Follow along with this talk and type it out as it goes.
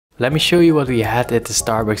Let me show you what we had at the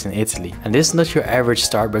Starbucks in Italy. And this is not your average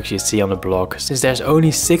Starbucks you see on the block, since there's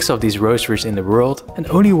only 6 of these roasteries in the world and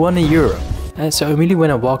only 1 in Europe. And so immediately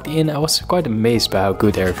when I walked in, I was quite amazed by how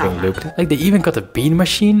good everything looked. Like they even got a bean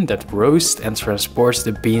machine that roasts and transports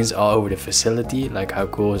the beans all over the facility. Like how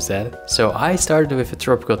cool is that? So I started with a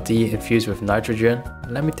tropical tea infused with nitrogen.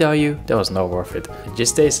 Let me tell you, that was not worth it. It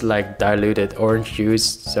just tastes like diluted orange juice,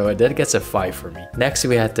 so that gets a 5 for me. Next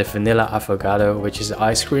we had the vanilla avocado, which is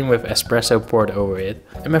ice cream with espresso poured over it.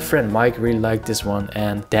 And my friend Mike really liked this one,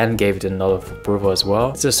 and Dan gave it a nod of approval as well.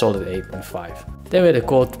 It's a solid 8.5. Then we had a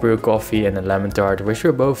cold brew coffee and a lemon tart, which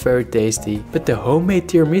were both very tasty. But the homemade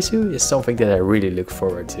tiramisu is something that I really look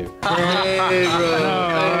forward to. Hey,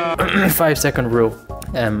 bro. 5-second rule.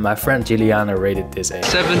 And my friend Juliana rated this a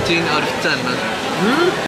 17 out of 10, man.